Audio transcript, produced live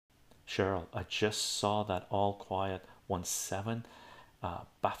Cheryl, I just saw that All Quiet won 7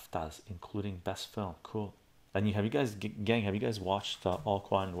 BAFTAs, including Best Film. Cool. And you have you guys, gang, have you guys watched All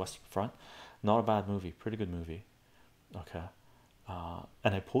Quiet on the Western Front? Not a bad movie, pretty good movie. Okay.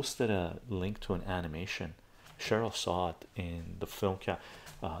 And I posted a link to an animation. Cheryl saw it in the film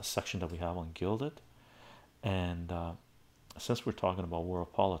section that we have on Gilded. And since we're talking about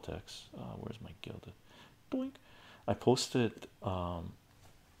world politics, where's my Gilded? Doink. I posted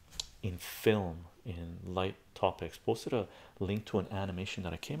in film, in light topics, posted a link to an animation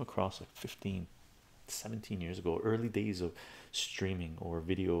that I came across like 15, 17 years ago, early days of streaming or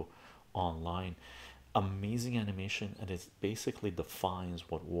video online. Amazing animation, and it basically defines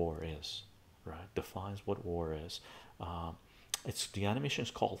what war is, right? Defines what war is. It's the animation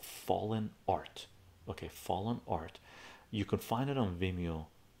is called Fallen Art. Okay, Fallen Art. You can find it on Vimeo.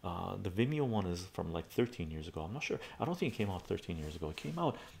 The Vimeo one is from like 13 years ago. I'm not sure. I don't think it came out 13 years ago. It came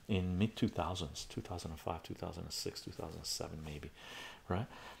out in mid 2000s, 2005, 2006, 2007, maybe, right?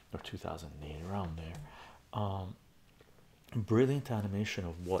 Or 2008, around there. Brilliant animation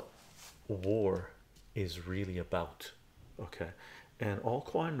of what war is really about. Okay, and All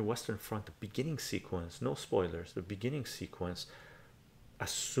Quiet on the Western Front, the beginning sequence, no spoilers, the beginning sequence,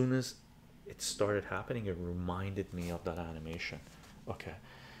 as soon as it started happening, it reminded me of that animation. Okay.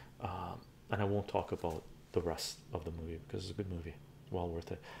 And I won't talk about the rest of the movie because it's a good movie, well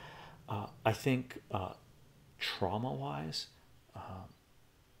worth it. I think trauma wise,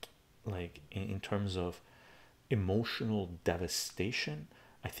 like in terms of emotional devastation,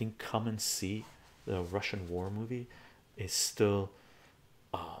 I think Come and See, the Russian war movie, is still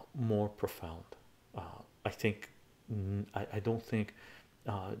more profound. I think I don't think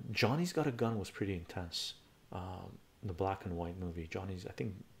Johnny's Got a Gun was pretty intense. The black and white movie, Johnny's, I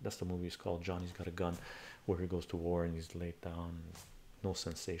think that's the movie is called Johnny's Got a Gun, where he goes to war and he's laid down, no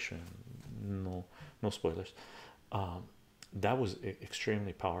sensation, no spoilers. That was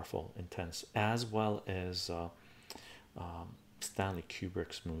extremely powerful, intense, as well as Stanley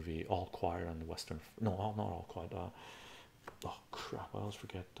Kubrick's movie All Quiet on the Western, no, not All Quiet, oh crap, I always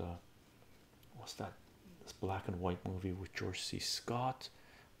forget, what's that, this black and white movie with George C. Scott,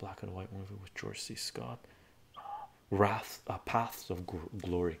 black and white movie with George C. Scott, Paths of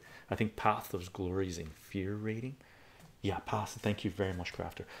Glory. I think Path of Glory is infuriating. Yeah, Path, thank you very much,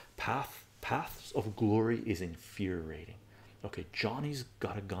 Crafter. Paths of Glory is infuriating. Okay, Johnny's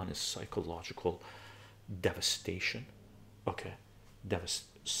Got a Gun is psychological devastation. Okay,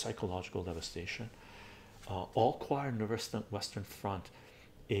 psychological devastation. All Quiet on the Western Front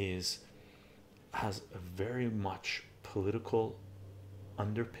has a very much political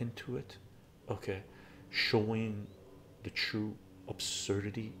underpin to it. Okay, showing the true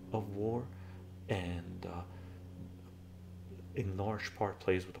absurdity of war, and in large part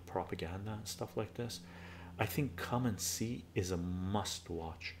plays with the propaganda and stuff like this. I think Come and See is a must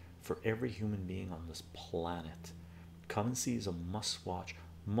watch for every human being on this planet. Come and See is a must watch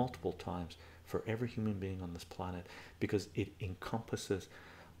multiple times for every human being on this planet, because it encompasses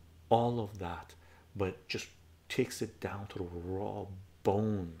all of that, but just takes it down to the raw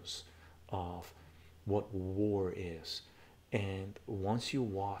bones of what war is. And once you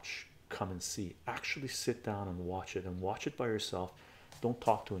watch Come and See, actually sit down and watch it, and watch it by yourself. Don't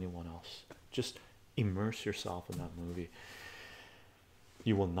talk to anyone else, just immerse yourself in that movie.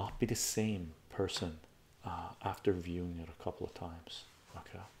 You will not be the same person after viewing it a couple of times.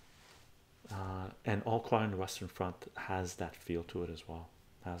 Okay. And All Quiet on the Western Front has that feel to it as well,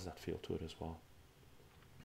 has that feel to it as well.